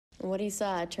And what he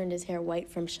saw turned his hair white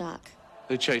from shock.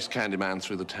 They chased Candyman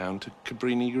through the town to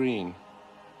Cabrini Green,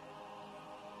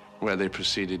 where they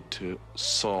proceeded to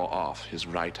saw off his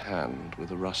right hand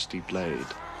with a rusty blade.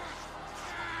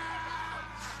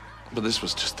 But this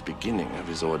was just the beginning of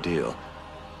his ordeal.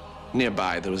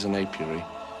 Nearby, there was an apiary,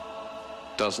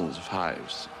 dozens of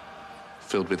hives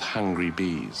filled with hungry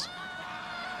bees.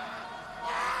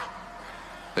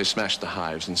 They smashed the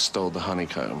hives and stole the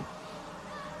honeycomb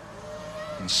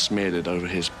and smeared it over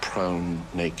his prone,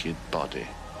 naked body.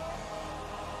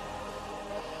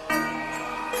 Do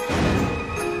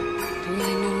you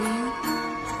really know you?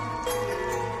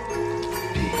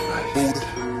 Be my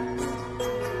victim.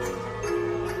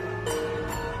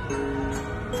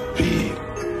 Be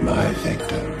my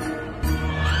victim.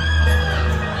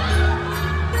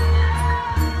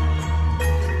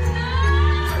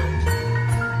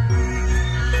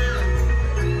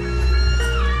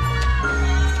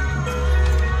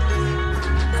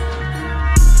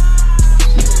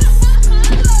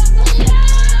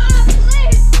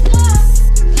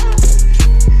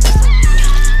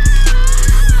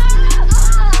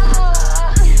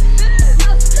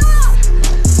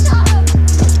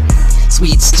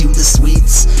 Sweets to the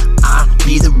sweets, I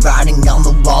be the writing on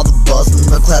the wall, the buzz in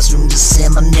the classroom, just say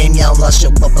my name, yeah, I'll show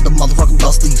up with a motherfucking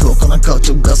busty hook on a coach,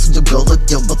 you'll gust and you'll go like,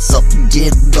 yo, what's up, you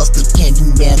dead, busted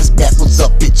Candyman is back, what's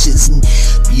up, bitches, and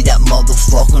be that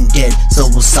motherfucking dead, so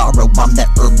with sorrow, I'm that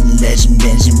urban legend,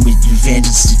 vengeance with revenge,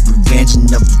 and seek revenge,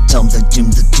 of the tomes,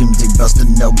 they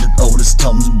busted know the oldest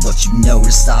tomes, and what you know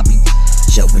is I be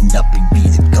showing up and be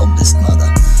the coldest mother.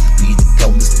 Be the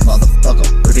coldest motherfucker,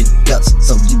 pretty guts,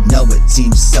 so you know it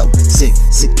seems so sick.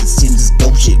 Sick, it seems this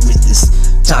bullshit with this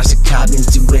toxic hobbies,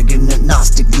 too ignorant,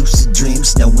 gnostic, lucid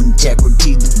dreams. No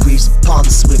integrity, degrees upon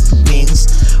the swift wings.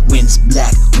 Winds,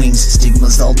 black wings,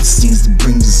 stigmas, all the scenes that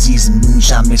bring disease and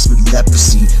moonshine mixed with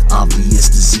leprosy. Obvious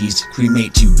disease,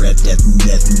 cremate you, breath, death, and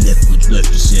death, and death, which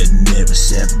left you said never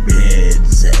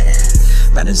separates.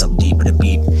 Running so deep in the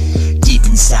beat, deep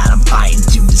inside, I'm fighting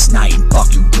to this night. And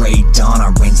fuck your gray dawn,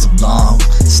 our reign so long.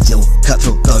 Still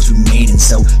cutthroat thugs remaining,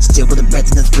 so still with the breath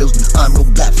and the feels with unreal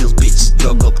black feels. Bitches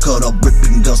drug up, cut up,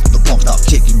 ripping guns to the pump, stop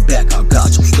kicking back. I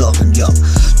got you stuck and yup,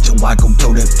 till I go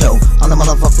toe to toe on the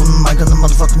motherfucking mic, on the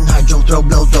motherfucking hydro. Throw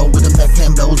blows, though, with the neck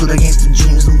and blows, with against the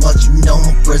dreams and what you know.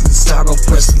 My present sorrow,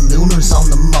 pressing lunars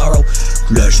on the morrow.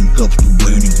 Flashing cups to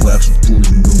waning wax and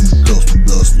fully moon, custom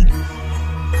busted.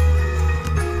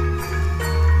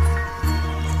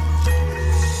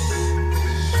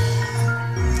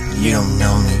 You don't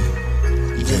know me,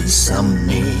 you feel you summon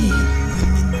me.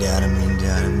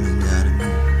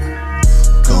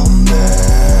 Come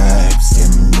back,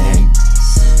 serenade.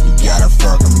 You gotta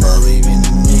fucking believe in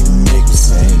the nigga, make me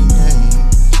say.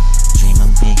 Dream I'm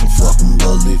big and fucking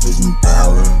believe is my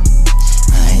power.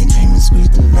 I